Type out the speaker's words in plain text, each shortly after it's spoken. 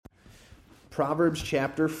Proverbs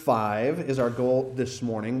chapter 5 is our goal this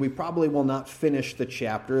morning. We probably will not finish the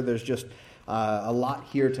chapter. There's just a lot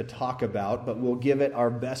here to talk about, but we'll give it our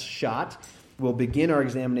best shot. We'll begin our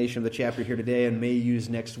examination of the chapter here today and may use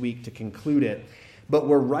next week to conclude it. But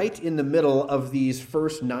we're right in the middle of these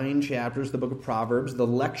first 9 chapters of the book of Proverbs, the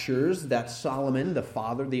lectures that Solomon, the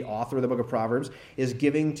father, the author of the book of Proverbs, is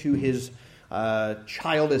giving to his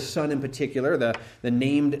child, his son in particular. The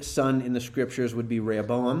named son in the scriptures would be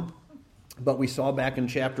Rehoboam. But we saw back in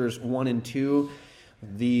chapters 1 and 2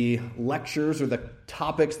 the lectures or the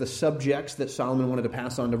topics, the subjects that Solomon wanted to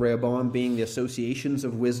pass on to Rehoboam being the associations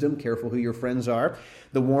of wisdom, careful who your friends are,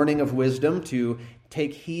 the warning of wisdom, to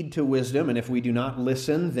take heed to wisdom, and if we do not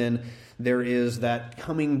listen, then there is that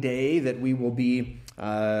coming day that we will be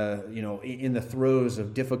in the throes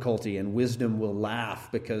of difficulty, and wisdom will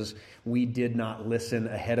laugh because we did not listen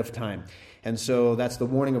ahead of time. And so that's the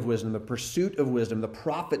warning of wisdom, the pursuit of wisdom, the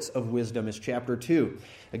prophets of wisdom is chapter 2.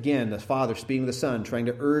 Again, the father speaking to the son, trying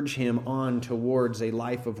to urge him on towards a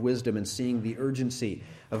life of wisdom and seeing the urgency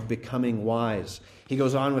of becoming wise. He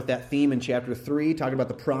goes on with that theme in chapter 3, talking about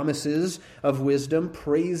the promises of wisdom,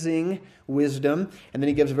 praising wisdom, and then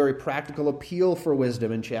he gives a very practical appeal for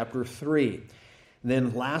wisdom in chapter 3.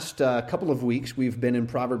 Then last couple of weeks, we've been in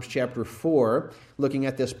Proverbs chapter 4, looking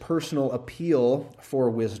at this personal appeal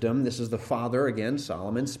for wisdom. This is the father, again,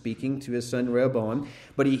 Solomon, speaking to his son Rehoboam,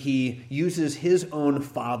 but he uses his own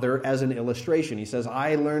father as an illustration. He says,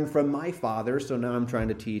 I learned from my father, so now I'm trying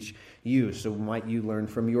to teach you, so might you learn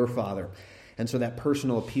from your father. And so that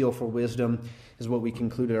personal appeal for wisdom is what we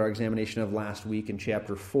concluded our examination of last week in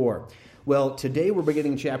chapter 4. Well, today we're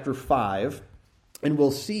beginning chapter 5, and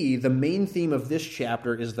we'll see the main theme of this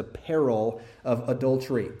chapter is the peril of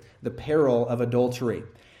adultery. The peril of adultery.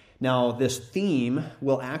 Now, this theme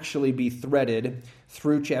will actually be threaded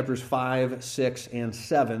through chapters 5, 6, and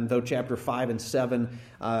 7, though chapter 5 and 7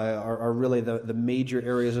 are really the major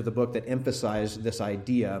areas of the book that emphasize this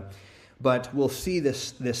idea. But we'll see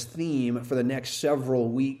this theme for the next several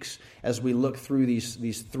weeks as we look through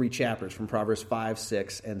these 3 chapters from Proverbs 5,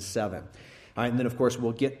 6, and 7. And then, of course,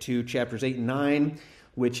 we'll get to chapters 8 and 9,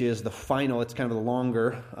 which is the final, it's kind of a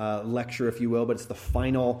longer lecture, if you will, but it's the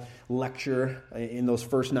final lecture in those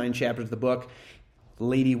first 9 chapters of the book.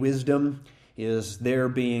 Lady Wisdom is there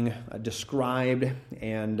being described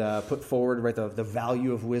and put forward, right? The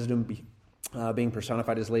value of wisdom being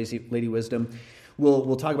personified as Lady Wisdom.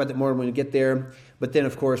 We'll talk about that more when we get there. But then,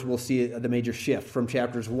 of course, we'll see the major shift. From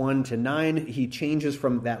chapters 1 to 9, he changes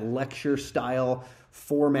from that lecture style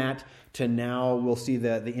format to now we'll see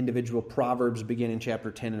the individual proverbs begin in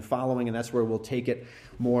chapter 10 and following, and that's where we'll take it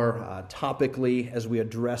more topically as we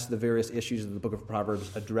address the various issues that the book of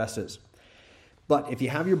Proverbs addresses. But if you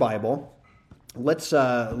have your Bible, let's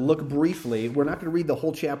look briefly. We're not going to read the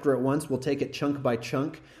whole chapter at once. We'll take it chunk by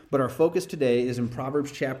chunk, but our focus today is in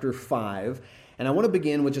Proverbs chapter 5. And I want to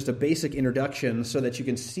begin with just a basic introduction so that you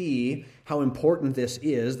can see how important this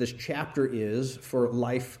chapter is for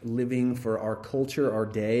life living, for our culture, our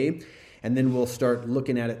day. And then we'll start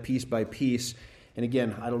looking at it piece by piece. And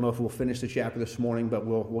again, I don't know if we'll finish the chapter this morning, but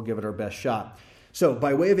we'll give it our best shot. So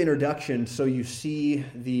by way of introduction, so you see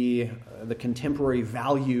the contemporary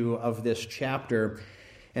value of this chapter.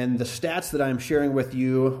 And the stats that I'm sharing with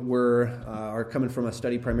you are coming from a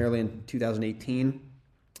study primarily in 2018.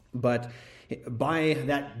 But by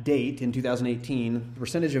that date, in 2018, the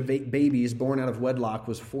percentage of babies born out of wedlock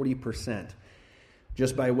was 40%.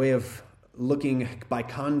 Just by way of looking by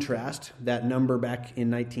contrast, that number back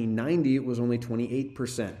in 1990 was only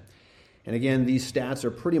 28%. And again, these stats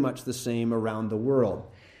are pretty much the same around the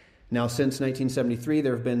world. Now, since 1973,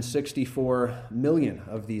 there have been 64 million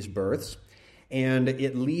of these births, and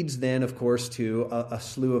it leads then, of course, to a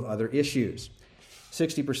slew of other issues.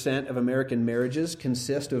 60% of American marriages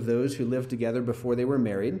consist of those who lived together before they were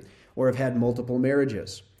married or have had multiple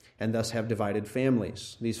marriages and thus have divided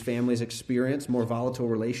families. These families experience more volatile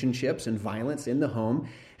relationships and violence in the home,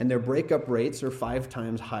 and their breakup rates are 5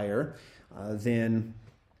 times higher than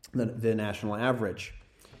the national average.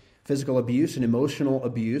 Physical abuse and emotional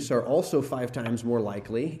abuse are also 5 times more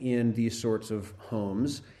likely in these sorts of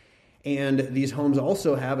homes. And these homes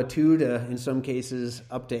also have a 2 to, in some cases,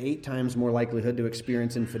 up to 8 times more likelihood to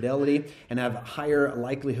experience infidelity and have a higher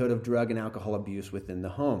likelihood of drug and alcohol abuse within the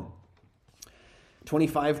home.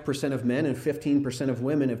 25% of men and 15% of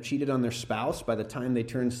women have cheated on their spouse by the time they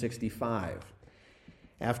turn 65.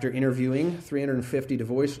 After interviewing 350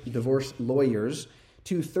 divorce lawyers,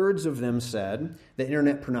 2/3 of them said that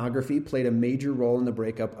internet pornography played a major role in the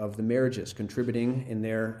breakup of the marriages, contributing in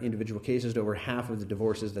their individual cases to over half of the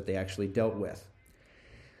divorces that they actually dealt with.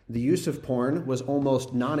 The use of porn was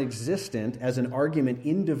almost non-existent as an argument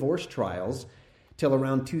in divorce trials till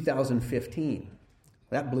around 2015.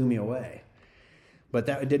 That blew me away. But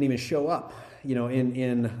that didn't even show up,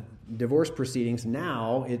 in divorce proceedings.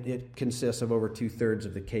 Now it consists of over 2/3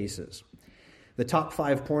 of the cases. The top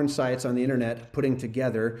 5 porn sites on the internet putting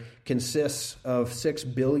together consists of 6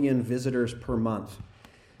 billion visitors per month.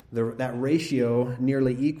 That ratio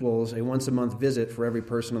nearly equals a once-a-month visit for every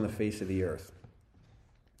person on the face of the earth.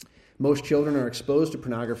 Most children are exposed to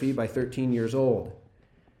pornography by 13 years old.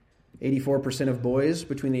 84% of boys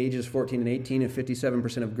between the ages 14 and 18 and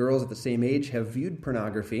 57% of girls at the same age have viewed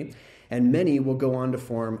pornography, and many will go on to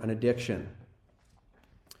form an addiction.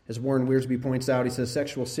 As Warren Wiersbe points out, he says,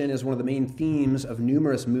 sexual sin is one of the main themes of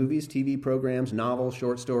numerous movies, TV programs, novels,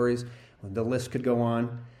 short stories. The list could go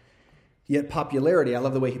on. Yet popularity, I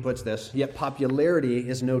love the way he puts this, yet popularity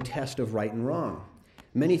is no test of right and wrong.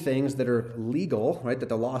 Many things that are legal, right, that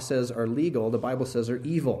the law says are legal, the Bible says are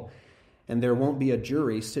evil. And there won't be a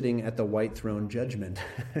jury sitting at the white throne judgment,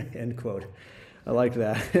 end quote. I like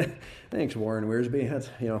that. Thanks, Warren Wiersbe. That's,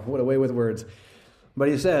 what a way with words. But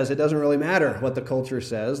he says it doesn't really matter what the culture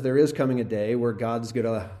says. There is coming a day where God's going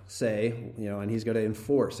to say, and he's going to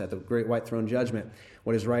enforce at the great white throne judgment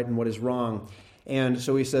what is right and what is wrong. And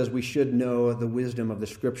so he says we should know the wisdom of the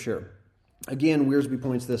Scripture. Again, Wiersbe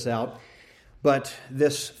points this out. But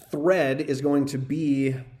this thread is going to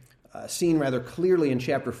be seen rather clearly in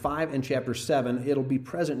chapter 5 and chapter 7. It'll be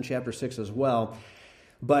present in chapter 6 as well.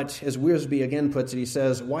 But as Wiersbe again puts it, he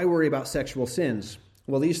says, why worry about sexual sins?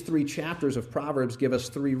 Well, these 3 chapters of Proverbs give us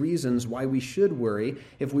 3 reasons why we should worry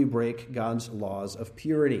if we break God's laws of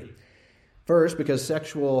purity. First, because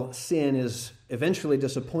sexual sin is eventually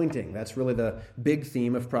disappointing. That's really the big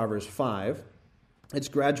theme of Proverbs 5. It's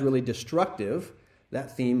gradually destructive.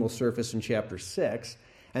 That theme will surface in chapter 6.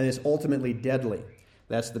 And it's ultimately deadly.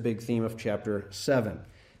 That's the big theme of chapter 7.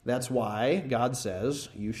 That's why God says,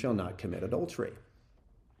 you shall not commit adultery.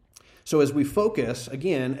 So as we focus,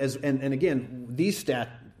 again, again, these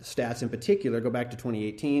stats in particular go back to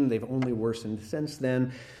 2018. They've only worsened since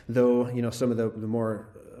then, though, some of the more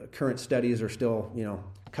current studies are still,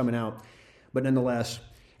 coming out. But nonetheless,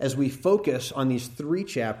 as we focus on these 3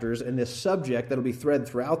 chapters and this subject that'll be thread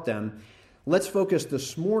throughout them, let's focus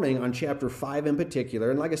this morning on chapter 5 in particular.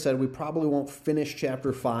 And like I said, we probably won't finish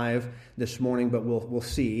chapter 5 this morning, but we'll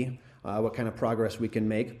see what kind of progress we can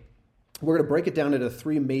make. We're going to break it down into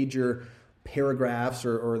 3 major paragraphs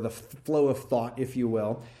or the flow of thought, if you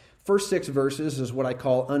will. First 6 verses is what I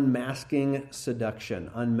call unmasking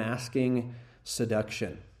seduction. Unmasking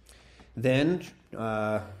seduction. Then,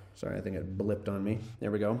 sorry, I think it blipped on me.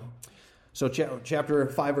 There we go. So chapter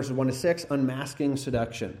 5, verses 1 to 6, unmasking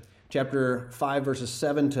seduction. Chapter 5, verses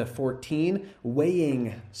 7 to 14,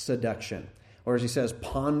 weighing seduction. Or as he says,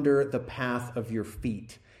 ponder the path of your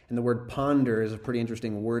feet. And the word ponder is a pretty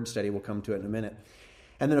interesting word study. We'll come to it in a minute.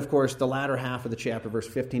 And then, of course, the latter half of the chapter, verse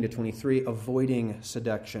 15 to 23, avoiding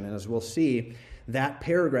seduction. And as we'll see, that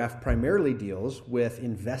paragraph primarily deals with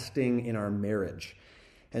investing in our marriage.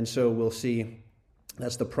 And so we'll see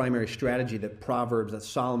that's the primary strategy that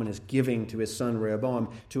Solomon is giving to his son Rehoboam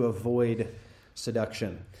to avoid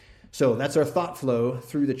seduction. So that's our thought flow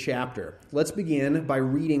through the chapter. Let's begin by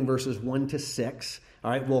reading verses 1 to 6. All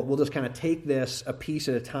right, we'll just kind of take this a piece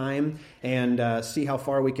at a time and see how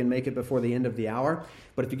far we can make it before the end of the hour.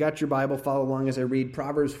 But if you got your Bible, follow along as I read.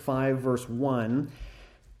 Proverbs 5, verse 1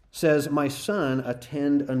 says, my son,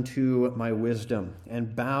 attend unto my wisdom,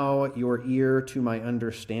 and bow your ear to my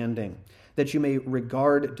understanding, that you may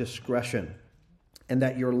regard discretion, and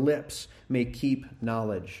that your lips may keep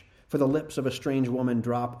knowledge. For the lips of a strange woman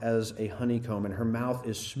drop as a honeycomb, and her mouth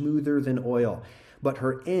is smoother than oil. But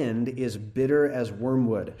her end is bitter as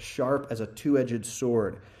wormwood, sharp as a two-edged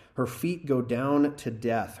sword. Her feet go down to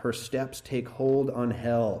death. Her steps take hold on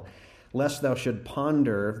hell, lest thou should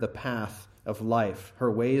ponder the path of life.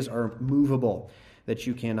 Her ways are movable, that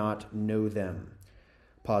you cannot know them.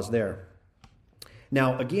 Pause there.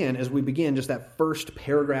 Now, again, as we begin just that first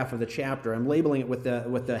paragraph of the chapter, I'm labeling it with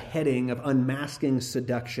the heading of unmasking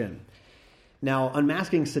seduction. Now,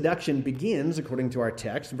 unmasking seduction begins, according to our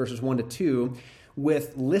text, verses 1 to 2,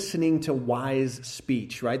 with listening to wise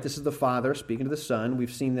speech, right? This is the father speaking to the son.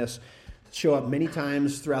 We've seen this show up many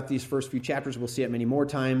times throughout these first few chapters. We'll see it many more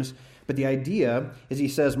times. But the idea is he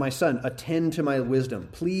says, my son, attend to my wisdom.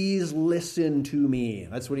 Please listen to me.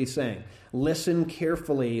 That's what he's saying. Listen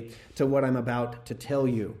carefully to what I'm about to tell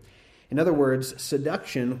you. In other words,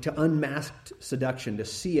 seduction, to unmask seduction, to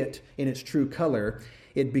see it in its true color,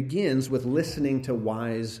 it begins with listening to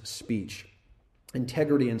wise speech.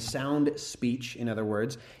 Integrity and sound speech, in other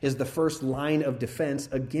words, is the first line of defense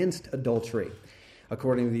against adultery,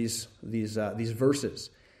 according to these verses.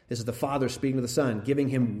 This is the Father speaking to the Son, giving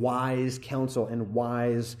him wise counsel and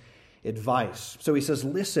wise advice. So he says,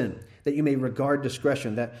 listen, that you may regard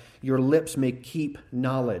discretion, that your lips may keep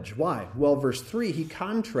knowledge. Why? Well, verse 3, he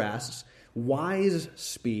contrasts wise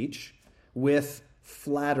speech with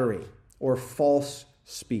flattery or false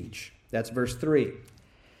speech. That's verse 3.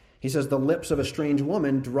 He says, the lips of a strange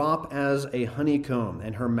woman drop as a honeycomb,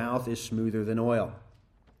 and her mouth is smoother than oil.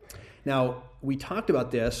 Now, we talked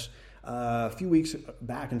about this a few weeks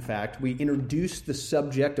back, in fact. We introduced the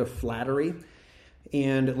subject of flattery,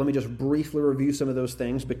 and let me just briefly review some of those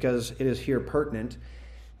things because it is here pertinent.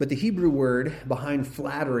 But the Hebrew word behind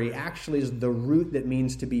flattery actually is the root that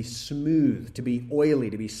means to be smooth, to be oily,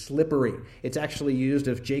 to be slippery. It's actually used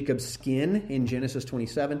of Jacob's skin in Genesis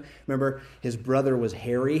 27. Remember, his brother was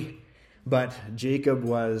hairy, but Jacob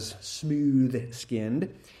was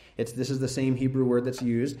smooth-skinned. This is the same Hebrew word that's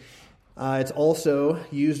used. It's also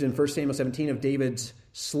used in 1 Samuel 17 of David's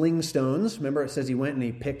sling stones. Remember, it says he went and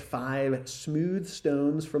he picked 5 smooth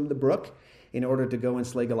stones from the brook in order to go and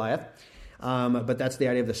slay Goliath. But that's the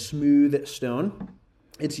idea of the smooth stone.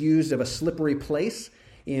 It's used of a slippery place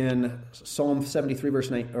in Psalm 73,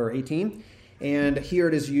 verse 18. And here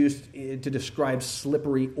it is used to describe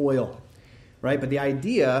slippery oil, right? But the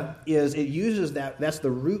idea is it uses that's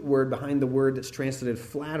the root word behind the word that's translated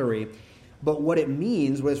flattery. But what it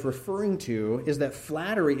means, what it's referring to, is that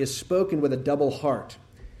flattery is spoken with a double heart.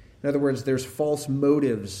 In other words, there's false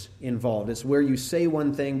motives involved. It's where you say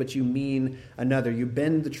one thing, but you mean another. You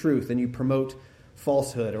bend the truth and you promote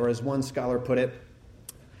falsehood. Or as one scholar put it,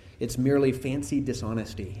 it's merely fancy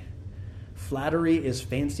dishonesty. Flattery is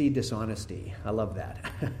fancy dishonesty. I love that.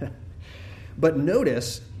 But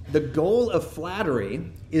notice, the goal of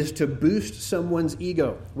flattery is to boost someone's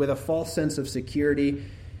ego with a false sense of security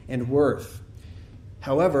and worth.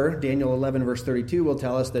 However, Daniel 11, verse 32 will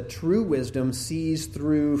tell us that true wisdom sees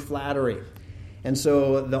through flattery. And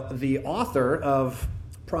so the author of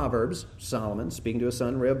Proverbs, Solomon, speaking to his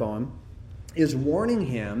son Rehoboam, is warning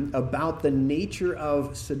him about the nature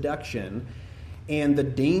of seduction and the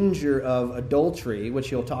danger of adultery, which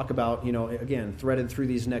he'll talk about, again, threaded through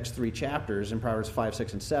these next 3 chapters in Proverbs 5,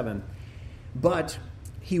 6, and 7. But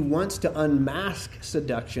he wants to unmask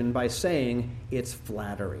seduction by saying it's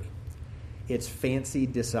flattery. It's fancy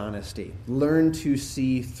dishonesty. Learn to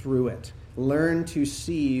see through it. Learn to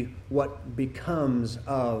see what becomes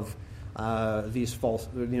of these false,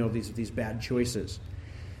 these bad choices,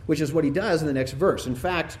 which is what he does in the next verse. In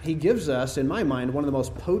fact, he gives us, in my mind, one of the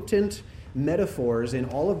most potent metaphors in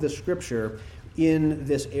all of the Scripture in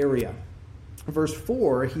this area. Verse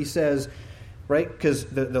 4, he says, right, because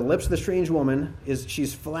the lips of the strange woman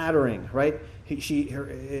she's flattering, right?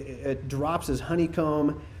 It drops as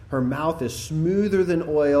honeycomb. Her mouth is smoother than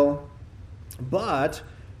oil, but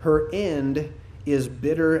her end is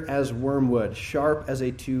bitter as wormwood, sharp as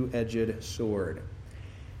a two-edged sword.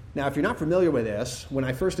 Now, if you're not familiar with this, when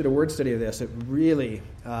I first did a word study of this, it really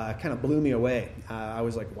kind of blew me away. I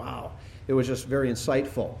was like, wow. It was just very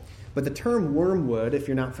insightful. But the term wormwood, if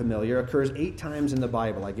you're not familiar, occurs 8 times in the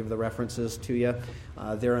Bible. I give the references to you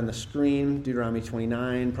there on the screen. Deuteronomy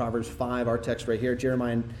 29, Proverbs 5, our text right here,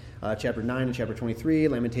 Jeremiah chapter 9 and chapter 23,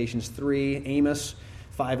 Lamentations 3, Amos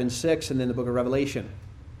 5 and 6, and then the book of Revelation.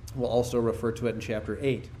 We'll also refer to it in chapter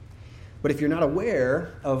 8. But if you're not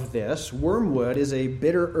aware of this, wormwood is a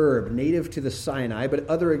bitter herb native to the Sinai, but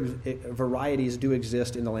other varieties do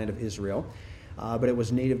exist in the land of Israel. But it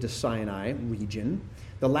was native to Sinai region.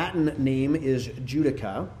 The Latin name is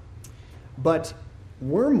Judica. But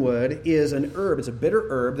wormwood is an herb. It's a bitter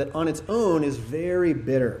herb that on its own is very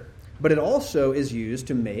bitter. But it also is used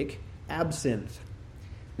to make absinthe.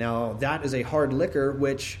 Now, that is a hard liquor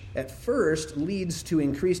which at first leads to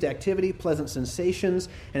increased activity, pleasant sensations,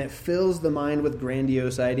 and it fills the mind with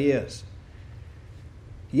grandiose ideas.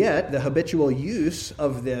 Yet, the habitual use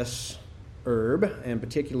of this herb, and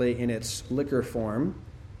particularly in its liquor form,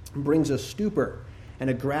 brings a stupor and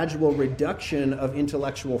a gradual reduction of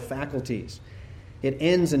intellectual faculties. It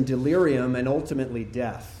ends in delirium and ultimately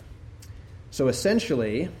death. So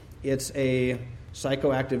essentially, it's a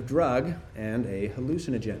psychoactive drug and a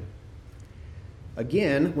hallucinogen.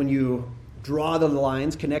 Again, when you draw the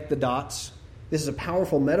lines, connect the dots, this is a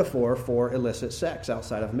powerful metaphor for illicit sex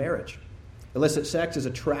outside of marriage. Illicit sex is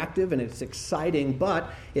attractive and it's exciting,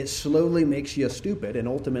 but it slowly makes you stupid and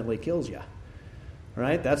ultimately kills you.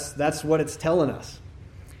 Right? That's what it's telling us.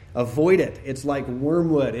 Avoid it. It's like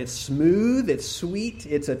wormwood. It's smooth, it's sweet,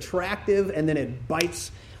 it's attractive, and then it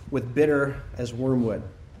bites with bitter as wormwood.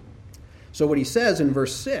 So what he says in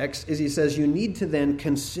verse 6 is he says you need to then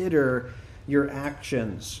consider your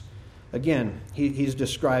actions. Again, he's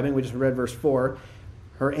describing, we just read verse 4,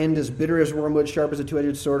 her end is bitter as wormwood, sharp as a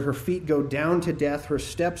two-edged sword. Her feet go down to death. Her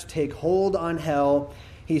steps take hold on hell.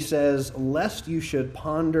 He says, lest you should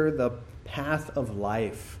ponder the path of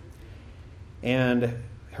life. And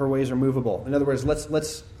her ways are movable. In other words,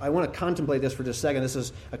 I want to contemplate this for just a second. This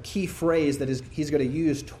is a key phrase that he's going to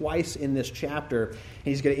use twice in this chapter.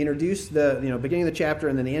 He's going to introduce the beginning of the chapter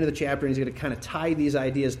and then the end of the chapter, and he's going to kind of tie these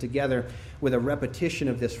ideas together with a repetition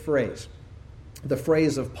of this phrase. The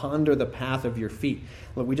phrase of ponder the path of your feet.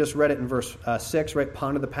 Look, we just read it in verse 6, right?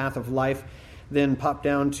 Ponder the path of life. Then pop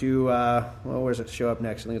down to, where does it show up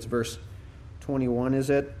next? I think it's verse 21, is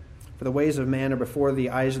it? For the ways of man are before the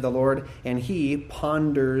eyes of the Lord, and he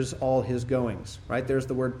ponders all his goings. Right? There's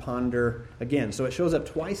the word ponder again. So it shows up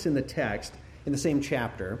twice in the text in the same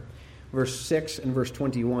chapter, verse 6 and verse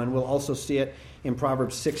 21. We'll also see it in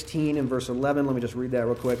Proverbs 16 and verse 11. Let me just read that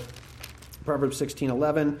real quick. Proverbs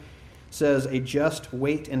 16:11 says, a just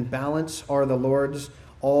weight and balance are the Lord's.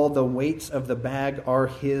 All the weights of the bag are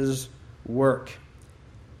his work.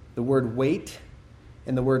 The word weight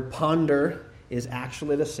and the word ponder is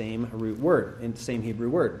actually the same root word, and the same Hebrew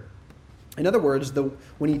word. In other words,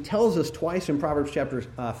 when he tells us twice in Proverbs chapter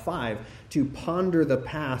 5 to ponder the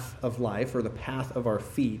path of life, or the path of our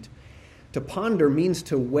feet, to ponder means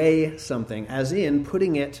to weigh something, as in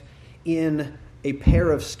putting it in a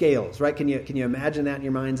pair of scales, right? Can you imagine that in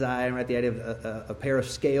your mind's eye, right? The idea of a pair of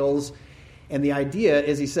scales. And the idea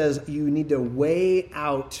is, he says, you need to weigh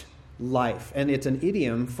out life. And it's an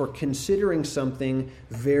idiom for considering something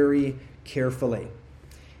very carefully.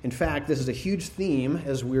 In fact, this is a huge theme,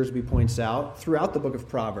 as Wiersbe points out, throughout the book of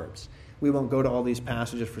Proverbs. We won't go to all these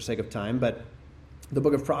passages for sake of time, but the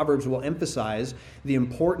book of Proverbs will emphasize the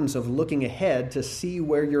importance of looking ahead to see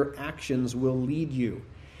where your actions will lead you.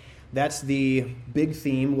 That's the big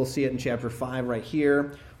theme. We'll see it in chapter 5 right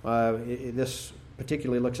here. This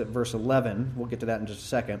particularly looks at verse 11. We'll get to that in just a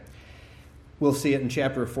second. We'll see it in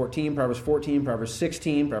chapter 14, Proverbs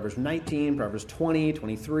 16, Proverbs 19, Proverbs 20,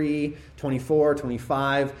 23, 24,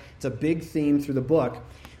 25. It's a big theme through the book,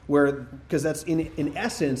 because that's in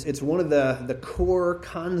essence, it's one of the core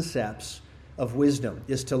concepts of wisdom,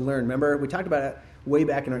 is to learn. Remember, we talked about it way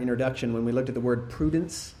back in our introduction when we looked at the word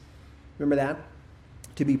prudence. Remember that?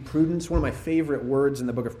 To be prudent, one of my favorite words in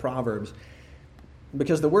the book of Proverbs,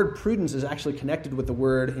 because the word prudence is actually connected with the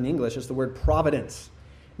word in English. It's the word providence.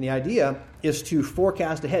 And the idea is to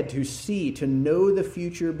forecast ahead, to see, to know the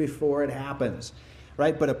future before it happens,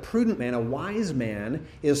 right? But a prudent man, a wise man,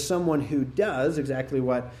 is someone who does exactly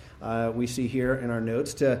what we see here in our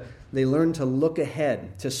notes. They learn to look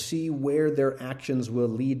ahead, to see where their actions will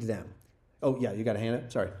lead them. Oh, yeah, you got a hand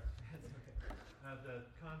up? Sorry. The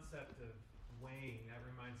concept of weighing, that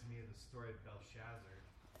reminds me of the story of Belshazzar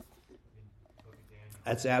in the book of Daniel.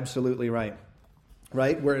 That's absolutely right.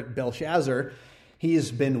 Right? Where Belshazzar,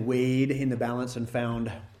 he's been weighed in the balance and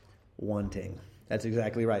found wanting. That's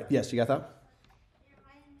exactly right. Yes, you got that? It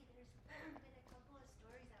reminded me, there's been a couple of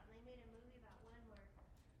stories out, and they made a movie about one where,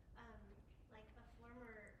 like a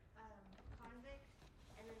former convict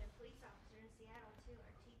and then a police officer in Seattle, too,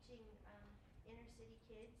 are teaching inner city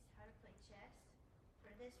kids how to play chess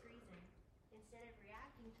for this reason. Instead of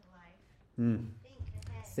reacting to life, think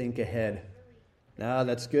ahead. Think ahead. Really, No,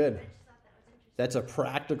 that's good. I just thought that was interesting. That's a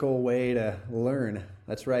practical way to learn.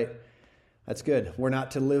 That's right. That's good. We're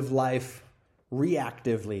not to live life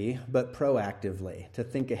reactively, but proactively, to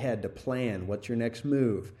think ahead, to plan. What's your next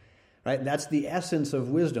move? Right? That's the essence of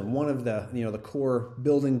wisdom. One of the core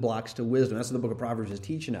building blocks to wisdom. That's what the book of Proverbs is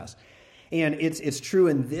teaching us. And it's true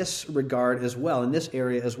in this regard as well, in this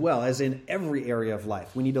area as well, as in every area of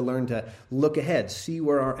life. We need to learn to look ahead, see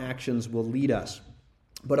where our actions will lead us.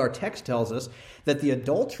 But our text tells us that the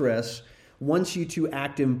adulteress wants you to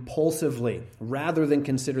act impulsively rather than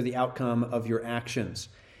consider the outcome of your actions.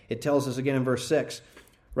 It tells us again in verse 6,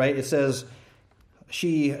 right? It says,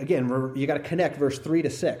 you got to connect verse 3 to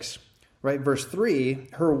 6, right? Verse 3,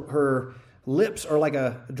 her lips are like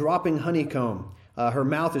a dropping honeycomb. Her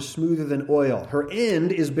mouth is smoother than oil. Her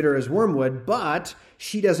end is bitter as wormwood, but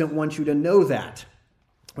she doesn't want you to know that.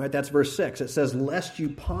 Right? That's verse 6. It says, lest you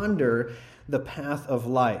ponder the path of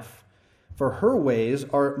life, for her ways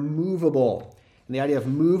are movable. And the idea of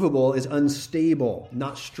movable is unstable,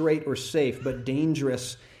 not straight or safe, but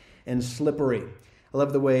dangerous and slippery. I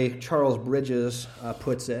love the way Charles Bridges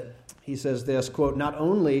puts it. He says this, quote, not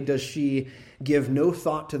only does she give no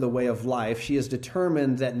thought to the way of life, she is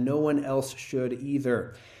determined that no one else should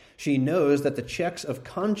either. She knows that the checks of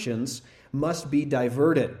conscience must be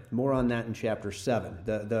diverted. More on that in chapter 7.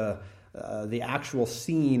 The the actual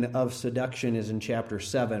scene of seduction is in chapter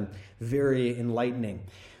 7. Very enlightening.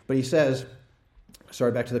 But he says,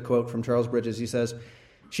 back to the quote from Charles Bridges, he says,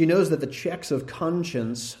 "She knows that the checks of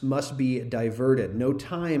conscience must be diverted. No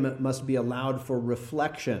time must be allowed for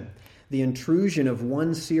reflection. The intrusion of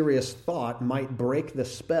one serious thought might break the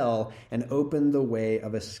spell and open the way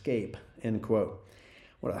of escape." End quote.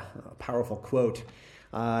 What a powerful quote.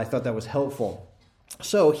 I thought that was helpful.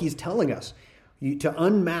 So he's telling us to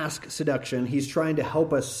unmask seduction. He's trying to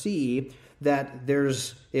help us see that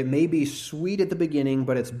it may be sweet at the beginning,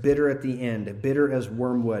 but it's bitter at the end, bitter as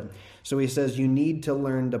wormwood. So he says you need to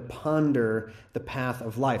learn to ponder the path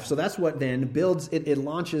of life. So that's what then builds, it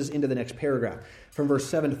launches into the next paragraph. From verse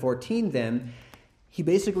 7 to 14 then, he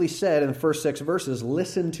basically said in the first 6 verses,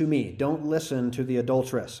 listen to me, don't listen to the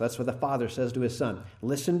adulteress. That's what the father says to his son.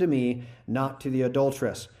 Listen to me, not to the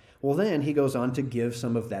adulteress. Well, then he goes on to give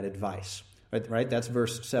some of that advice. Right? That's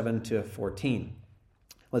verse 7 to 14.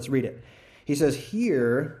 Let's read it. He says,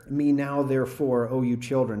 "Hear me now, therefore, O you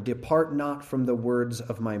children. Depart not from the words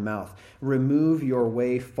of my mouth. Remove your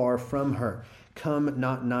way far from her. Come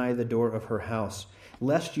not nigh the door of her house.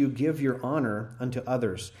 Lest you give your honor unto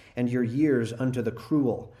others, and your years unto the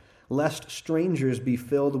cruel. Lest strangers be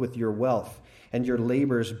filled with your wealth, and your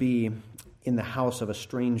labors be in the house of a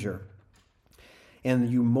stranger. And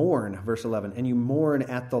you mourn," verse 11, "and you mourn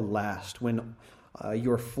at the last, when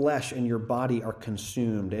your flesh and your body are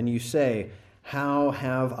consumed. And you say, how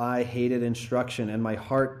have I hated instruction, and my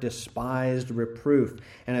heart despised reproof,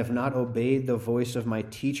 and have not obeyed the voice of my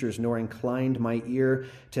teachers, nor inclined my ear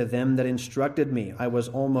to them that instructed me. I was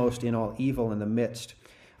almost in all evil in the midst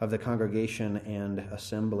of the congregation and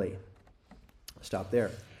assembly." Stop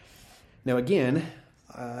there. Now again,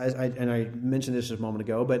 I mentioned this just a moment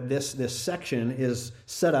ago, but this section is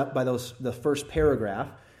set up by the first paragraph.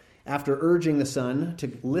 After urging the son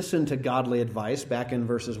to listen to godly advice back in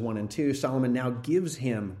verses 1 and 2, Solomon now gives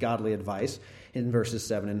him godly advice in verses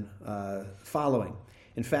 7 and following.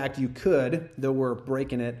 In fact, you could, though we're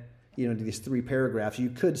breaking it into these 3 paragraphs,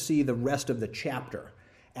 you could see the rest of the chapter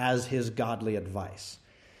as his godly advice,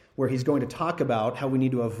 where he's going to talk about how we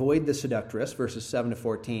need to avoid the seductress, verses 7 to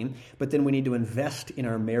 14, but then we need to invest in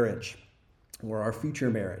our marriage or our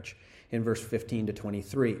future marriage in verse 15 to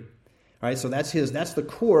 23. All right, so that's the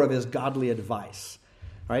core of his godly advice.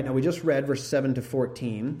 All right, now we just read verse 7 to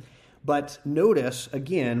 14, but notice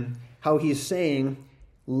again how he's saying,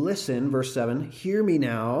 listen, verse 7, "Hear me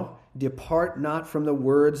now, depart not from the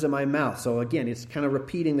words of my mouth." So again, it's kind of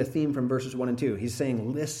repeating the theme from verses 1 and 2. He's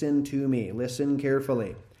saying, listen to me, listen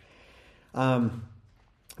carefully. But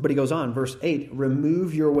he goes on, verse 8,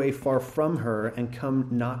 "Remove your way far from her, and come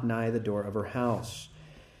not nigh the door of her house."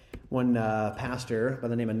 One pastor by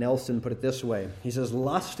the name of Nelson put it this way. He says,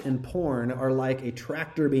 "Lust and porn are like a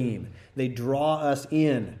tractor beam. They draw us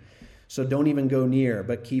in. So don't even go near,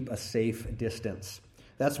 but keep a safe distance."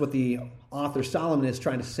 That's what the author Solomon is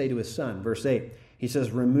trying to say to his son. Verse 8, he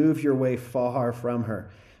says, "Remove your way far from her.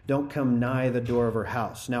 Don't come nigh the door of her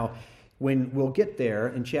house." Now, when we'll get there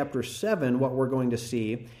in chapter 7, what we're going to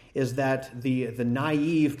see is that the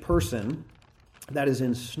naive person that is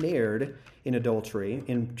ensnared in adultery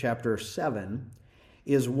in chapter 7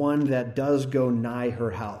 is one that does go nigh her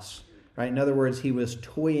house. Right? In other words, he was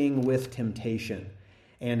toying with temptation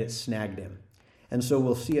and it snagged him. And so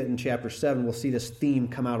we'll see it in chapter 7. We'll see this theme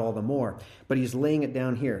come out all the more. But he's laying it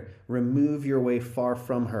down here. "Remove your way far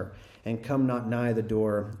from her, and come not nigh the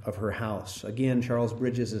door of her house." Again, Charles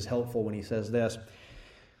Bridges is helpful when he says this.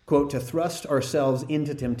 Quote, "To thrust ourselves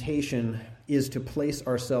into temptation is to place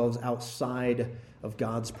ourselves outside of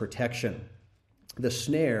God's protection. The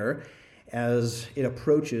snare, as it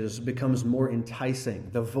approaches, becomes more enticing.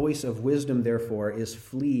 The voice of wisdom, therefore, is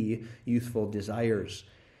flee youthful desires."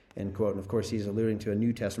 End quote. And of course, he's alluding to a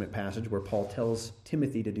New Testament passage where Paul tells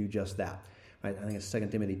Timothy to do just that. Right? I think it's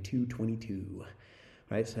 2 Timothy 2:22.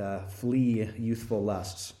 Right? Flee youthful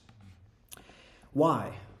lusts.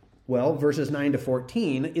 Why? Well, verses 9 to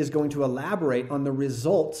 14 is going to elaborate on the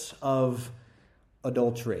results of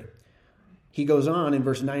adultery. He goes on in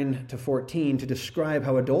verse 9 to 14 to describe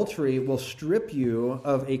how adultery will strip you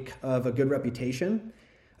of a good reputation,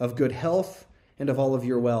 of good health, and of all of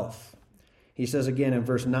your wealth. He says again in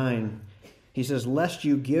verse 9, he says, "Lest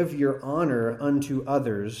you give your honor unto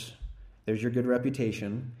others," there's your good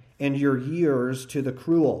reputation, "and your years to the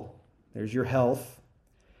cruel," there's your health.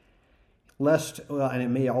 And it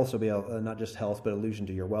may also be not just health, but allusion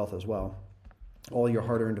to your wealth as well. All your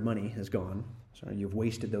hard-earned money is gone. So you've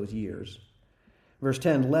wasted those years. Verse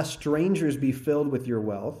 10, "Lest strangers be filled with your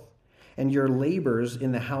wealth, and your labors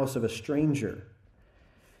in the house of a stranger."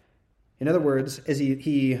 In other words, as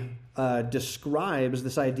he describes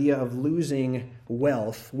this idea of losing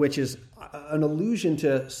wealth, which is an allusion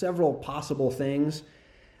to several possible things,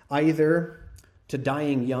 either to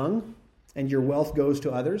dying young and your wealth goes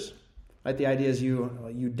to others. Right? The idea is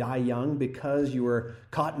you die young because you were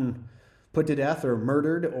caught and put to death or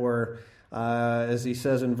murdered, or as he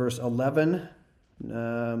says in verse 11,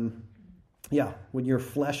 when your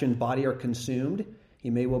flesh and body are consumed.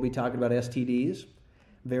 He may well be talking about STDs,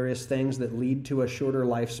 various things that lead to a shorter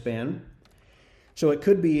lifespan. So it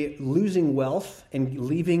could be losing wealth and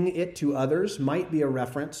leaving it to others, might be a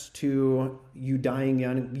reference to you dying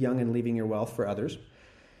young and leaving your wealth for others.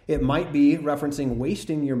 It might be referencing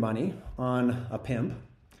wasting your money on a pimp,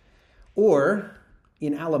 or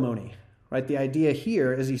in alimony. Right? The idea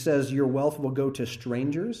here is he says your wealth will go to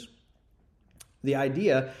strangers. The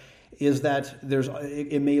idea is that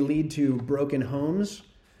it may lead to broken homes,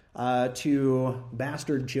 to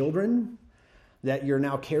bastard children that you're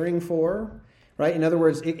now caring for. Right? In other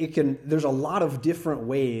words, there's a lot of different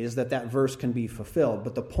ways that verse can be fulfilled,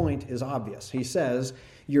 but the point is obvious. He says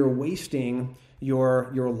you're wasting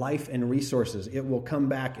your life and resources. It will come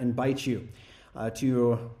back and bite you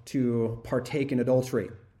to partake in adultery.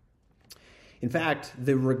 In fact,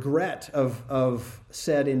 the regret of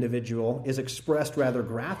said individual is expressed rather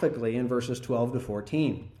graphically in verses 12 to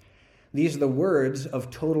 14. These are the words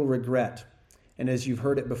of total regret. And as you've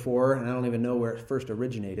heard it before, and I don't even know where it first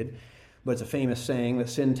originated, but it's a famous saying that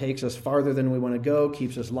sin takes us farther than we want to go,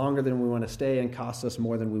 keeps us longer than we want to stay, and costs us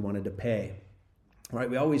more than we wanted to pay. Right?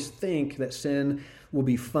 We always think that sin will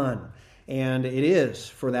be fun. And it is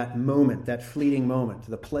for that moment, that fleeting moment.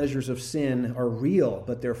 The pleasures of sin are real,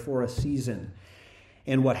 but they're for a season.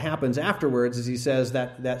 And what happens afterwards is he says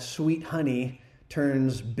that sweet honey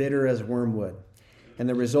turns bitter as wormwood. And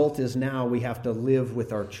the result is now we have to live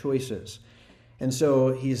with our choices. And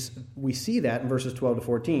so we see that in verses 12 to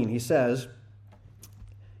 14. He says,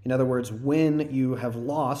 in other words, when you have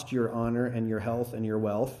lost your honor and your health and your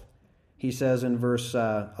wealth, he says in verse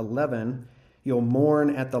 11, you'll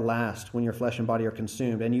mourn at the last when your flesh and body are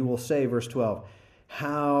consumed. And you will say, verse 12,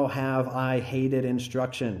 how have I hated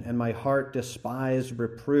instruction, and my heart despised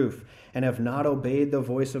reproof, and have not obeyed the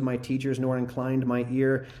voice of my teachers, nor inclined my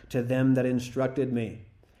ear to them that instructed me.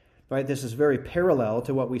 Right? This is very parallel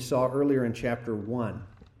to what we saw earlier in chapter 1,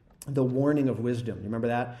 the warning of wisdom. You remember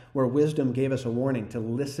that? Where wisdom gave us a warning to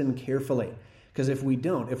listen carefully. Because if we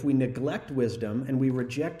neglect wisdom and we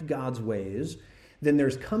reject God's ways, then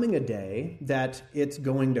there's coming a day that it's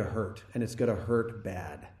going to hurt, and it's going to hurt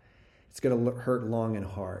bad. It's going to hurt long and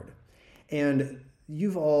hard. And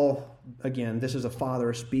you've all, again, this is a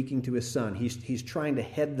father speaking to his son. He's trying to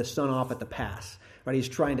head the son off at the pass. Right? He's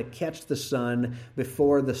trying to catch the son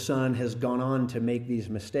before the son has gone on to make these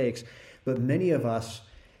mistakes. But many of us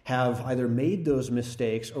have either made those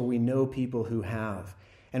mistakes or we know people who have.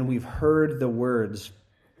 And we've heard the words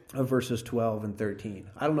of verses 12 and 13.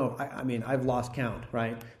 I don't know. I mean, I've lost count,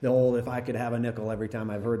 right? The old, if I could have a nickel every time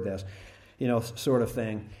I've heard this, sort of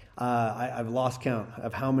thing. I've lost count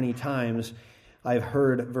of how many times I've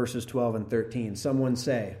heard verses 12 and 13. Someone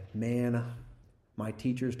say, man, my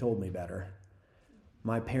teachers told me better.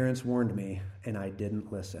 My parents warned me, and I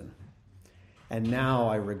didn't listen. And now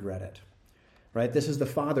I regret it. Right? This is the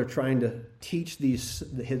father trying to teach the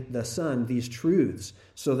son these truths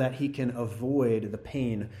so that he can avoid the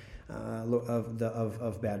pain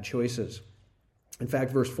of bad choices. In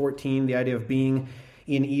fact, verse 14, the idea of being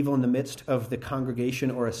in evil in the midst of the congregation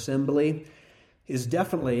or assembly is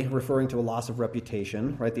definitely referring to a loss of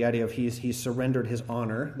reputation. Right? The idea of he's surrendered his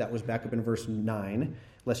honor. That was back up in verse 9.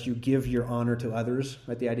 Lest you give your honor to others.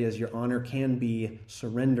 Right? The idea is your honor can be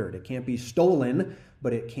surrendered. It can't be stolen,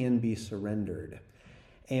 but it can be surrendered.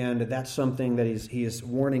 And that's something that he is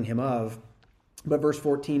warning him of. But verse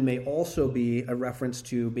 14 may also be a reference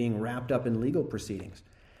to being wrapped up in legal proceedings.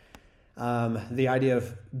 The idea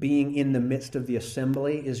of being in the midst of the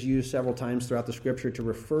assembly is used several times throughout the scripture to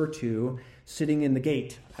refer to sitting in the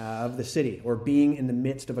gate of the city or being in the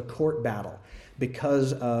midst of a court battle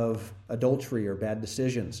because of adultery or bad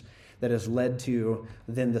decisions that has led to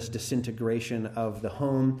then this disintegration of the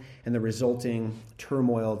home and the resulting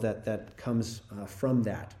turmoil that comes from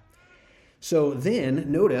that. So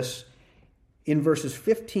then, notice in verses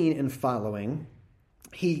 15 and following,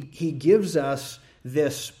 he gives us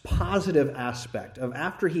this positive aspect of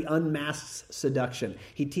after he unmasks seduction,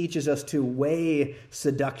 he teaches us to weigh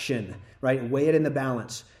seduction, right? Weigh it in the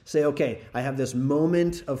balance. Say, okay, I have this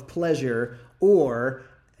moment of pleasure, or,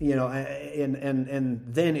 and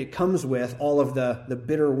then it comes with all of the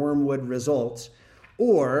bitter wormwood results,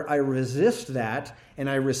 or I resist that and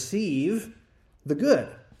I receive the good.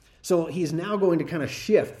 So he's now going to kind of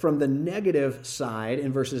shift from the negative side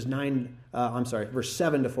in verse 7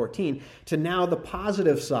 to 14 to now the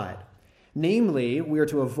positive side. Namely, we are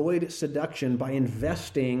to avoid seduction by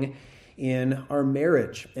investing in our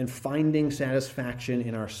marriage and finding satisfaction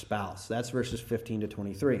in our spouse. That's verses 15 to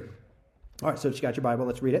 23. All right, so if you got your Bible,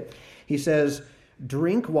 let's read it. He says,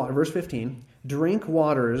 drink water, verse 15, drink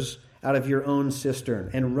waters out of your own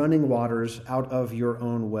cistern and running waters out of your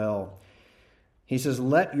own well. He says,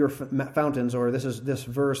 let your fountains, or this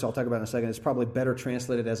verse I'll talk about in a second, it's probably better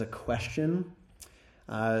translated as a question.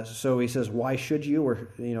 So he says, why should you? Or,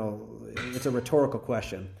 it's a rhetorical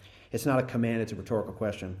question. It's not a command, it's a rhetorical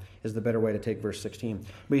question, is the better way to take verse 16.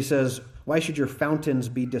 But he says, why should your fountains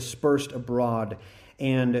be dispersed abroad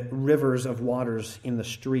and rivers of waters in the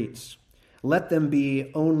streets? Let them be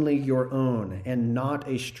only your own and not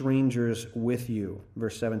a stranger's with you.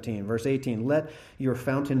 Verse 17. Verse 18, let your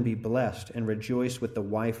fountain be blessed and rejoice with the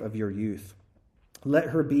wife of your youth. Let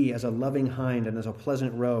her be as a loving hind and as a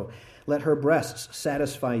pleasant roe. Let her breasts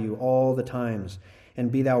satisfy you all the times,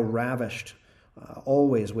 and be thou ravished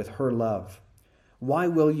always with her love. Why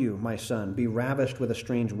will you, my son, be ravished with a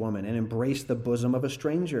strange woman and embrace the bosom of a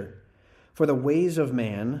stranger? For the ways of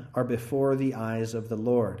man are before the eyes of the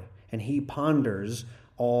Lord, and he ponders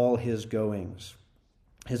all his goings.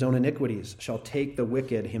 His own iniquities shall take the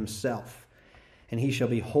wicked himself, and he shall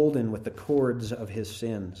be holden with the cords of his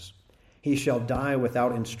sins. He shall die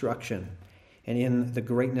without instruction, and in the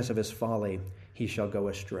greatness of his folly he shall go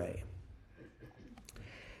astray.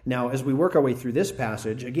 Now, as we work our way through this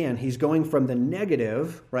passage, again, he's going from the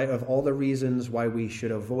negative, right, of all the reasons why we should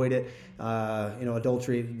avoid it,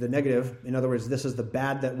 adultery, the negative. In other words, this is the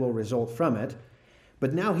bad that will result from it.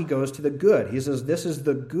 But now he goes to the good. He says, this is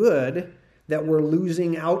the good that we're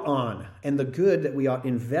losing out on, and the good that we ought to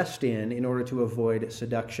invest in order to avoid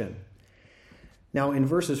seduction. Now, in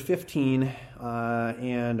verses 15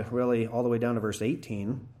 and really all the way down to verse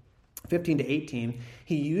 18, 15 to 18,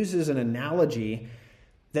 he uses an analogy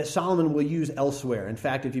that Solomon will use elsewhere. In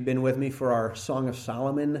fact, if you've been with me for our Song of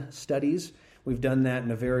Solomon studies, we've done that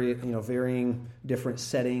in a varying different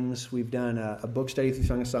settings. We've done a book study through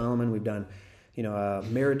Song of Solomon. We've done a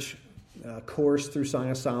marriage course through Song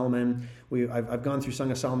of Solomon. I've gone through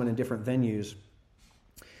Song of Solomon in different venues,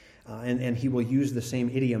 and he will use the same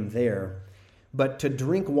idiom there. But to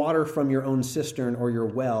drink water from your own cistern or your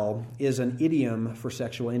well is an idiom for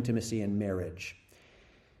sexual intimacy and marriage.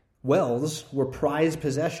 Wells were prized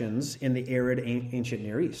possessions in the arid ancient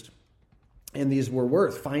Near East, and these were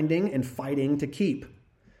worth finding and fighting to keep.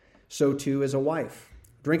 So too is a wife.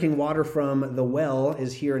 Drinking water from the well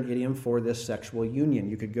is here an idiom for this sexual union.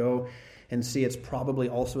 You could go and see it's probably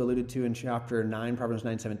also alluded to in chapter 9, Proverbs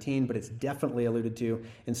 9:17, but it's definitely alluded to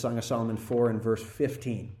in Song of Solomon 4 and verse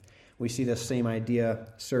 15. We see this same idea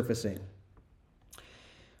surfacing.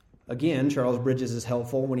 Again, Charles Bridges is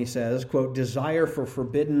helpful when he says, quote, desire for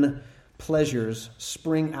forbidden pleasures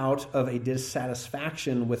spring out of a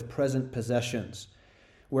dissatisfaction with present possessions.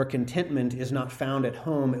 Where contentment is not found at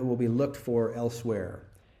home, it will be looked for elsewhere,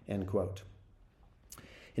 end quote.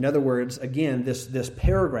 In other words, again, this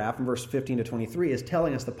paragraph in verse 15 to 23 is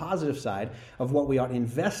telling us the positive side of what we ought to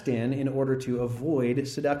invest in order to avoid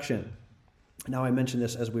seduction. Now, I mentioned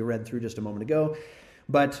this as we read through just a moment ago,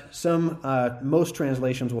 but most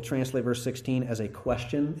translations will translate verse 16 as a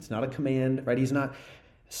question. It's not a command, right? He's not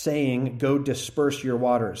saying, go disperse your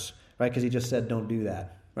waters, right? Because he just said, don't do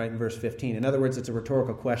that, right? In verse 15. In other words, it's a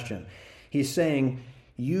rhetorical question. He's saying,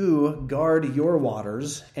 you guard your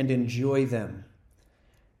waters and enjoy them.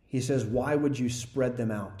 He says, why would you spread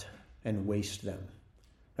them out and waste them?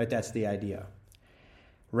 Right? That's the idea.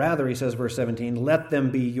 Rather, he says, verse 17, let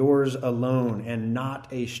them be yours alone and not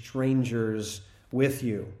a stranger's with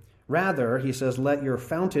you. Rather, he says, let your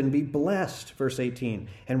fountain be blessed, verse 18,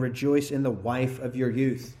 and rejoice in the wife of your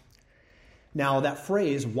youth. Now, that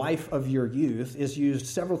phrase, wife of your youth, is used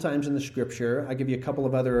several times in the Scripture. I'll give you a couple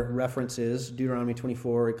of other references, Deuteronomy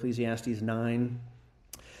 24, Ecclesiastes 9,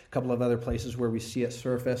 a couple of other places where we see it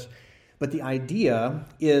surface. But the idea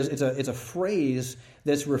is it's a phrase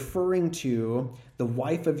that's referring to the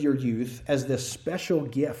wife of your youth as this special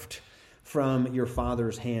gift from your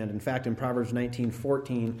father's hand. In fact, in Proverbs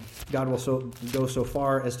 19:14, God will go so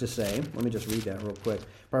far as to say, let me just read that real quick.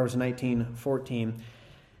 Proverbs 19:14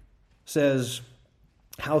 says,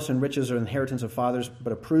 house and riches are inheritance of fathers,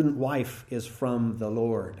 but a prudent wife is from the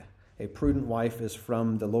Lord. A prudent wife is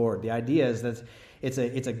from the Lord. The idea is that it's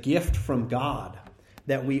a gift from God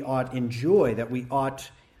that we ought enjoy, that we ought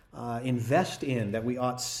invest in, that we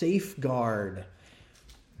ought safeguard.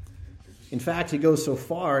 In fact, he goes so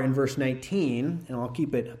far in verse 19, and I'll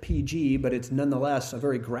keep it PG, but it's nonetheless a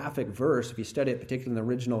very graphic verse if you study it, particularly in the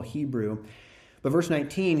original Hebrew. But verse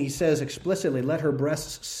 19, he says explicitly, let her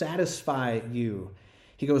breasts satisfy you.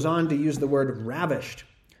 He goes on to use the word ravished,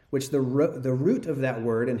 which the root of that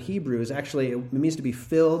word in Hebrew is actually, it means to be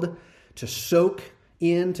filled, to soak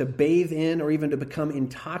in, to bathe in, or even to become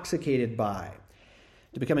intoxicated by.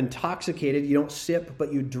 To become intoxicated, you don't sip,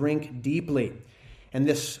 but you drink deeply. And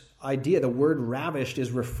this idea, the word ravished,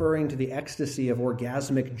 is referring to the ecstasy of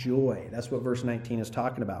orgasmic joy. That's what verse 19 is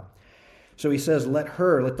talking about. So he says, let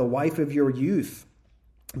the wife of your youth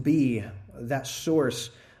be that source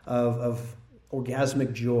of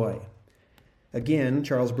orgasmic joy. Again,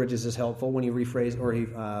 Charles Bridges is helpful when he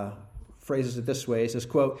phrases it this way. He says,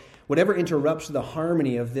 quote, whatever interrupts the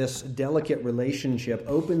harmony of this delicate relationship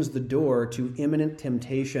opens the door to imminent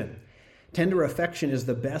temptation. Tender affection is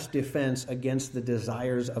the best defense against the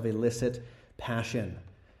desires of illicit passion.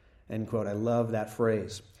 End quote. I love that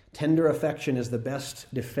phrase. Tender affection is the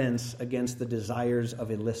best defense against the desires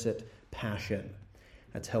of illicit passion.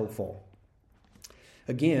 That's helpful.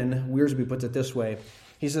 Again, Wiersbe puts it this way.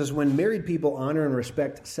 He says, when married people honor and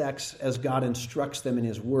respect sex as God instructs them in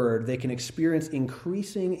his word, they can experience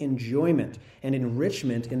increasing enjoyment and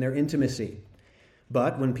enrichment in their intimacy.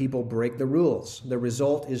 But when people break the rules, the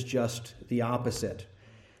result is just the opposite.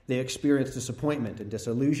 They experience disappointment and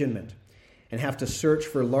disillusionment and have to search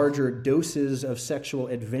for larger doses of sexual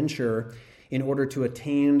adventure in order to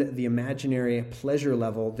attain the imaginary pleasure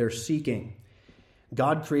level they're seeking.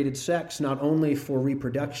 God created sex not only for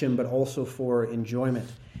reproduction, but also for enjoyment.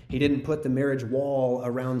 He didn't put the marriage wall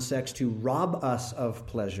around sex to rob us of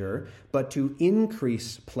pleasure, but to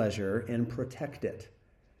increase pleasure and protect it.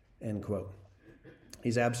 End quote.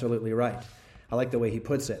 He's absolutely right. I like the way he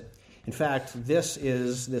puts it. In fact,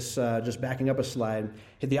 just backing up a slide,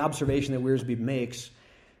 the observation that Wiersbe makes,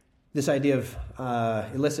 this idea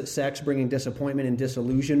of illicit sex bringing disappointment and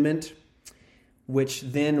disillusionment, which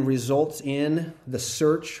then results in the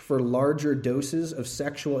search for larger doses of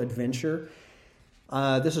sexual adventure.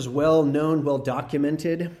 This is well known, well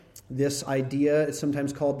documented. This idea is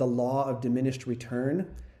sometimes called the law of diminished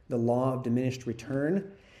return. The law of diminished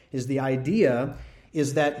return is the idea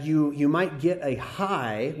is that you might get a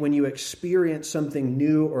high when you experience something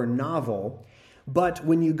new or novel, but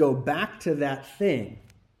when you go back to that thing,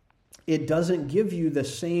 it doesn't give you the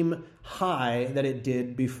same high that it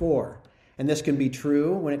did before. And this can be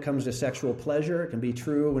true when it comes to sexual pleasure. It can be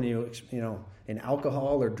true when in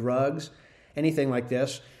alcohol or drugs, anything like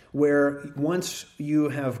this, where once you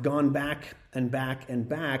have gone back and back and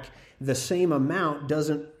back, the same amount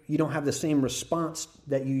you don't have the same response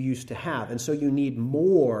that you used to have. And so you need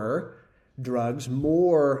more drugs,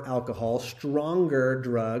 more alcohol, stronger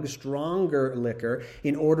drugs, stronger liquor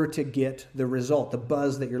in order to get the result, the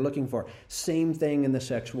buzz that you're looking for. Same thing in the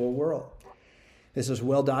sexual world. This is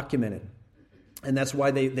well documented. And that's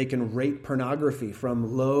why they can rate pornography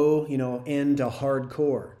from low, end to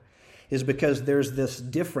hardcore, is because there's this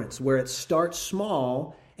difference where it starts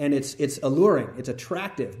small and it's alluring, it's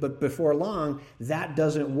attractive, but before long, that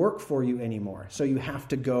doesn't work for you anymore. So you have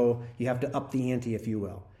to up the ante, if you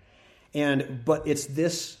will. But it's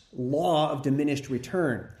this law of diminished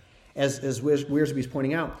return. As Wiersbe's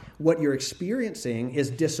pointing out, what you're experiencing is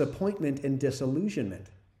disappointment and disillusionment.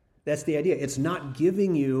 That's the idea. It's not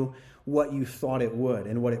giving you what you thought it would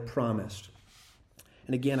and what it promised.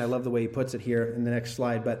 And again, I love the way he puts it here in the next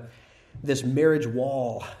slide, but this marriage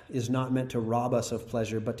wall is not meant to rob us of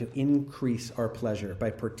pleasure, but to increase our pleasure by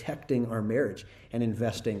protecting our marriage and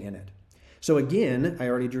investing in it. So again, I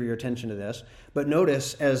already drew your attention to this, but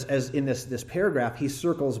notice as in this paragraph, he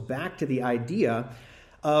circles back to the idea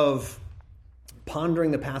of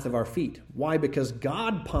pondering the path of our feet. Why? Because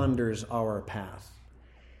God ponders our path.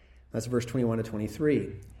 That's verse 21 to 23.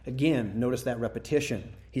 Again, notice that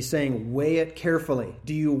repetition. He's saying, weigh it carefully.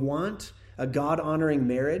 Do you want a God-honoring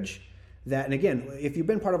marriage? And again, if you've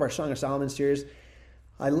been part of our Song of Solomon series,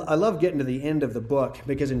 I love getting to the end of the book,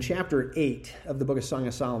 because in chapter 8 of the book of Song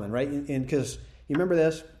of Solomon, right? And because you remember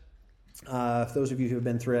this, for those of you who have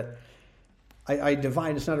been through it, I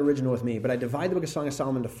divide, it's not original with me, but I divide the book of Song of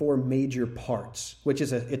Solomon into 4 major parts, which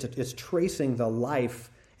is it's tracing the life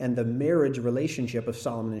and the marriage relationship of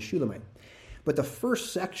Solomon and Shulamite. But the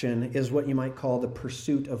first section is what you might call the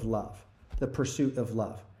pursuit of love. The pursuit of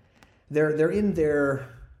love. They're in their,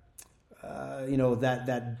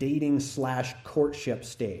 that dating / courtship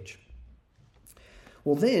stage.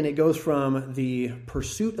 Well, then it goes from the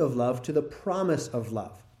pursuit of love to the promise of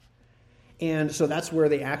love. And so that's where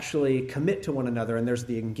they actually commit to one another. And there's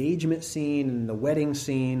the engagement scene and the wedding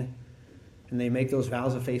scene. and they make those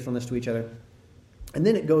vows of faithfulness to each other. And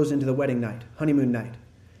then it goes into the wedding night, honeymoon night.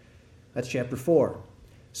 That's chapter 4.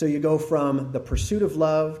 So you go from the pursuit of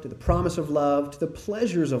love to the promise of love to the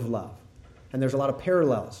pleasures of love. And there's a lot of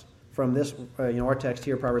parallels from this, our text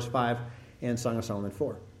here, Proverbs 5 and Song of Solomon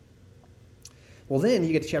 4. Well, then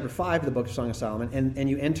you get to chapter 5 of the book of Song of Solomon, and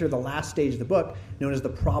you enter the last stage of the book known as the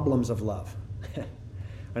problems of love.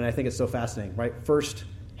 And I think it's so fascinating, right? First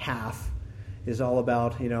half is all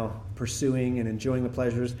about, pursuing and enjoying the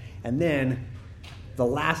pleasures. And then the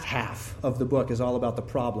last half of the book is all about the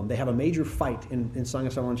problem. They have a major fight in Song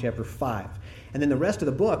of Solomon chapter 5. And then the rest of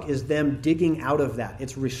the book is them digging out of that.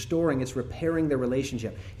 It's restoring, it's repairing their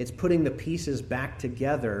relationship. It's putting the pieces back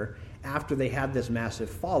together after they had this massive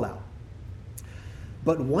fallout.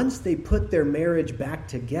 But once they put their marriage back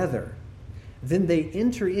together, then they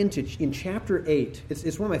enter into, in chapter 8,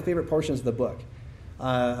 it's one of my favorite portions of the book,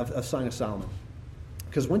 of Song of Solomon.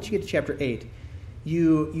 Because once you get to chapter 8,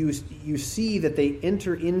 you see that they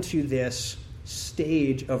enter into this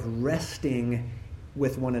stage of resting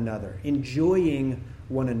with one another, enjoying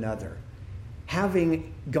one another,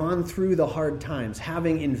 having gone through the hard times,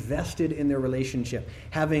 having invested in their relationship,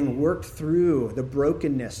 having worked through the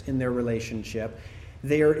brokenness in their relationship.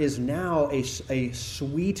 There is now a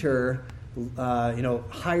sweeter,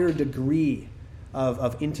 higher degree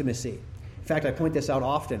of intimacy. In fact, I point this out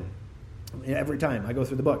often. Every time I go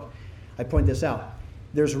through the book, I point this out.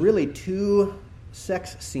 There's really 2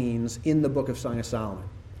 sex scenes in the book of Song of Solomon.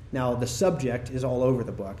 Now, the subject is all over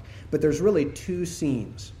the book, but there's really 2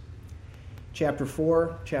 scenes. Chapter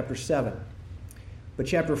 4, chapter 7. But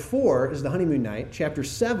chapter 4 is the honeymoon night. Chapter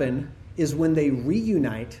 7 is when they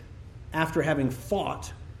reunite after having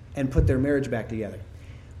fought and put their marriage back together.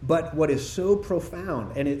 But what is so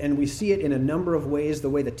profound, and we see it in a number of ways, the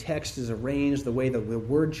way the text is arranged, the way the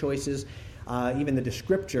word choices, even the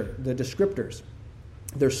descriptors.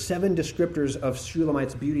 There's 7 descriptors of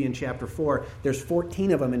Shulamite's beauty in chapter 4. There's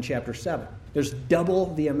 14 of them in chapter 7. There's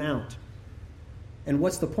double the amount. And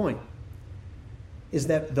what's the point? Is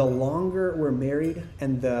that the longer we're married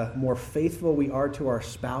and the more faithful we are to our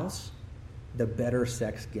spouse, the better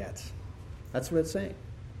sex gets. That's what it's saying.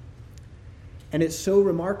 And it's so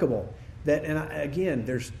remarkable that, and again,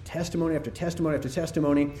 there's testimony after testimony after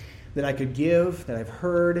testimony that I could give, that I've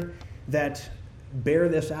heard, that bear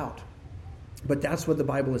this out. But that's what the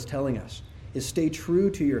Bible is telling us, is stay true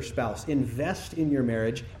to your spouse. Invest in your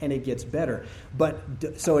marriage, and it gets better.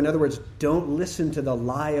 So in other words, don't listen to the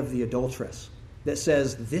lie of the adulteress that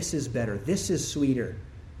says, this is better, this is sweeter.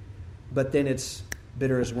 But then it's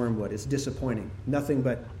bitter as wormwood. It's disappointing. Nothing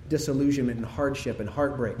but disillusionment and hardship and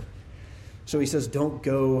heartbreak. So he says, don't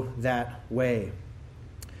go that way.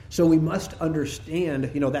 So we must understand,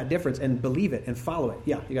 that difference and believe it and follow it.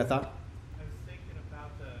 Yeah, you got a thought? I was thinking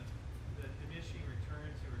about the diminishing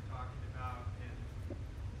returns you were talking about, and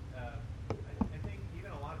I think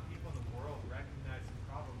even a lot of people in the world recognize the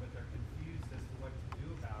problem, but they're confused as to what to do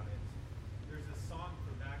about it. There's a song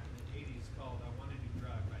from back in the 80s called I Want a New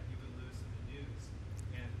Drug by Huey Lewis and the News.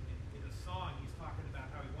 And in the song, he's talking about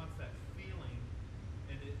how he wants that feeling.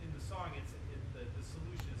 And in the song, the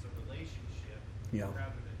solution is a relationship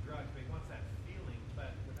rather than drugs. But he wants that feeling,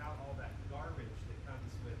 but without all that garbage that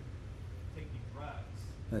comes with taking drugs.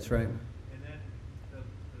 That's right. And then the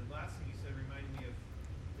last thing you said reminded me of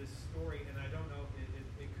this story, and I don't know,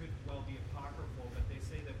 it could well be apocryphal, but they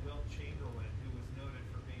say that Wilt Chamberlain, who was noted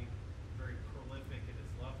for being very prolific in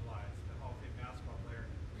his love life, the Hall of Fame basketball player,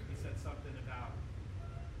 he said something about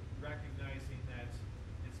recognizing that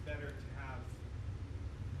it's better to have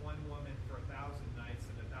one woman for 1,000 nights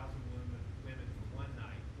than 1,000 women for one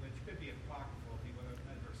night, which could be apocryphal if he would have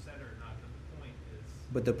ever said it or not,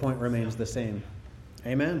 but the point remains the same.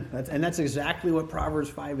 Amen. That's exactly what Proverbs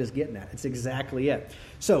 5 is getting at. It's exactly it.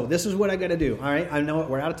 So this is what I got to do. All right, I know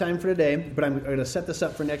we're out of time for today, but I'm going to set this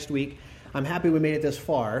up for next week. I'm happy we made it this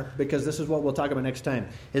far because this is what we'll talk about next time,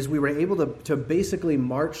 is we were able to basically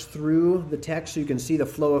march through the text so you can see the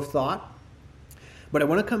flow of thought. But I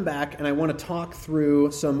want to come back and I want to talk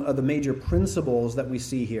through some of the major principles that we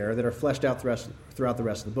see here that are fleshed out throughout the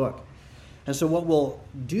rest of the book. And so what we'll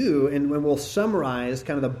do, and when we'll summarize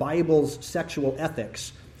kind of the Bible's sexual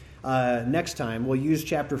ethics next time, we'll use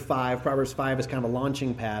chapter 5, Proverbs 5, as kind of a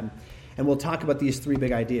launching pad, and we'll talk about these 3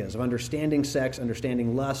 big ideas of understanding sex,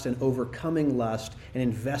 understanding lust, and overcoming lust, and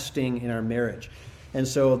investing in our marriage. And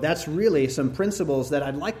so that's really some principles that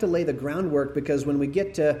I'd like to lay the groundwork, because when we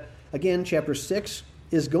get to, again, chapter 6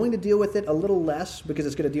 is going to deal with it a little less because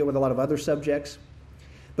it's going to deal with a lot of other subjects.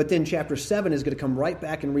 But then chapter 7 is going to come right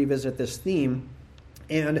back and revisit this theme.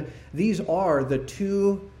 And these are the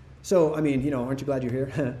 2 So, I mean, aren't you glad you're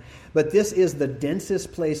here? But this is the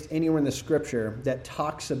densest place anywhere in the Scripture that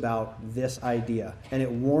talks about this idea. And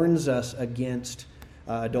it warns us against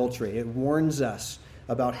adultery. It warns us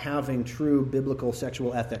about having true biblical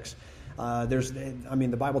sexual ethics.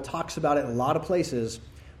 The Bible talks about it in a lot of places,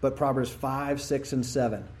 but Proverbs 5, 6, and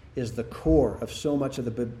 7 is the core of so much of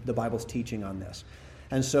the Bible's teaching on this.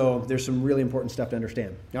 And so there's some really important stuff to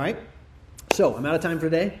understand. All right? So I'm out of time for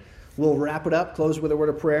today. We'll wrap it up, close with a word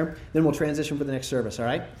of prayer, then we'll transition for the next service, all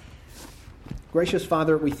right? Gracious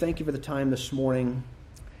Father, we thank you for the time this morning.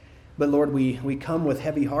 But Lord, we come with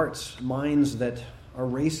heavy hearts, minds that are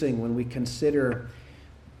racing when we consider,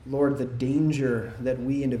 Lord, the danger that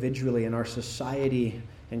we individually and our society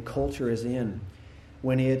and culture is in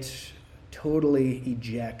when it totally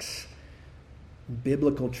ejects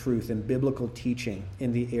biblical truth and biblical teaching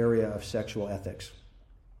in the area of sexual ethics.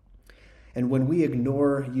 And when we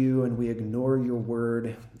ignore you and we ignore your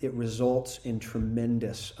word, it results in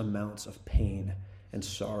tremendous amounts of pain and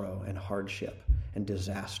sorrow and hardship and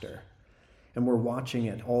disaster. And we're watching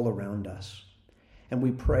it all around us. And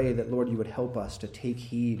we pray that, Lord, you would help us to take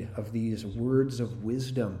heed of these words of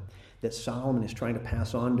wisdom that Solomon is trying to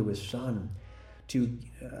pass on to his son,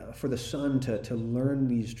 for the son to learn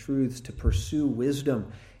these truths, to pursue wisdom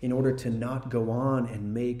in order to not go on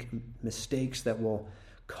and make mistakes that will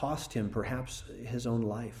cost him perhaps his own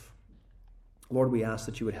life. Lord, we ask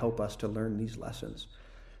that you would help us to learn these lessons,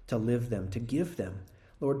 to live them, to give them,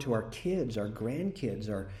 Lord, to our kids, our grandkids,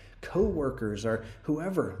 our co-workers, or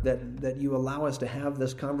whoever that you allow us to have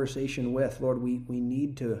this conversation with. Lord, we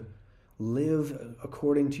need to live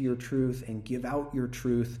according to your truth and give out your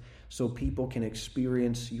truth so people can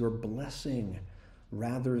experience your blessing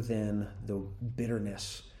rather than the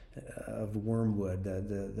bitterness of wormwood,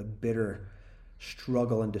 the bitter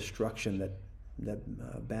struggle and destruction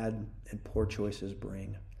that bad and poor choices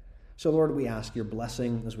bring. So, Lord, we ask your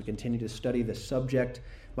blessing as we continue to study this subject.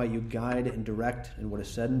 Might you guide and direct in what is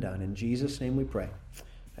said and done. In Jesus' name we pray.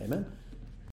 Amen.